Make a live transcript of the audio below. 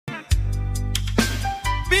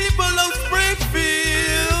People of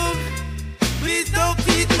Springfield, please don't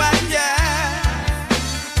eat my cat.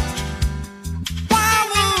 Why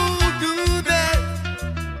would you do that?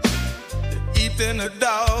 They're eating the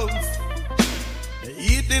dogs, they're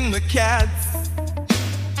eating the cats,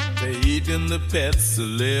 they're eating the pets who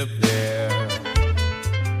live there.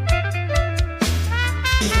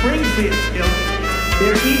 Springfield,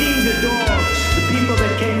 they're eating the dogs, the people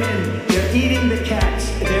that came in. They're eating the cats.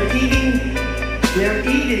 They're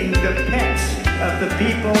eating the pets of the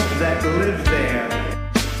people that live there.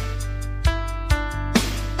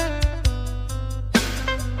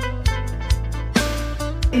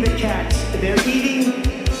 The cats. They're eating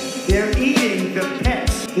the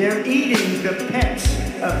pets. They're eating the pets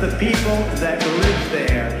of the people that live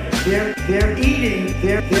there. They're eating.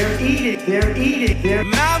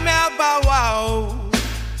 Meow, meow, bow, wow.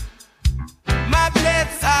 My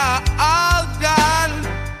pets are all gone.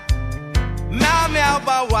 Meow, meow,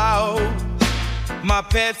 bow, wow. My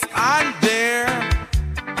pets aren't there.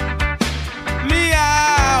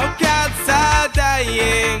 Meow, cats are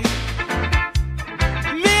dying.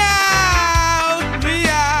 Meow,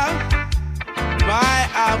 meow. Why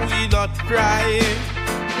are we not crying?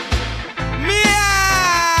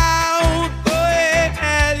 Meow, go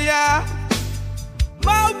ahead, yeah.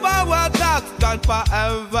 Bow, bow, wow, dogs gone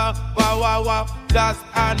forever. Wow, wow, wow, dogs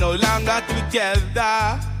are no longer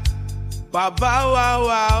together. Bow, bow, wow,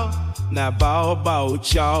 wow. Now bow, bow,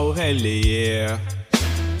 chow, hell yeah.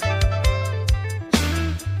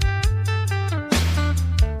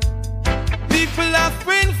 People of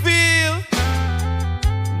Springfield,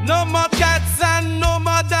 no more cats and no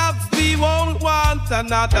more dogs. We won't want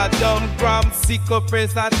another dumb grump, sicko,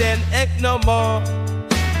 president, no more.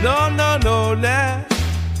 No, no, no, no.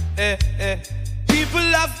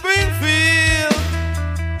 People of Springfield,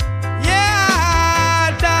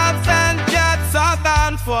 yeah, dogs and cats are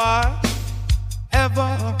gone for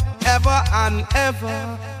ever, ever and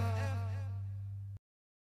ever.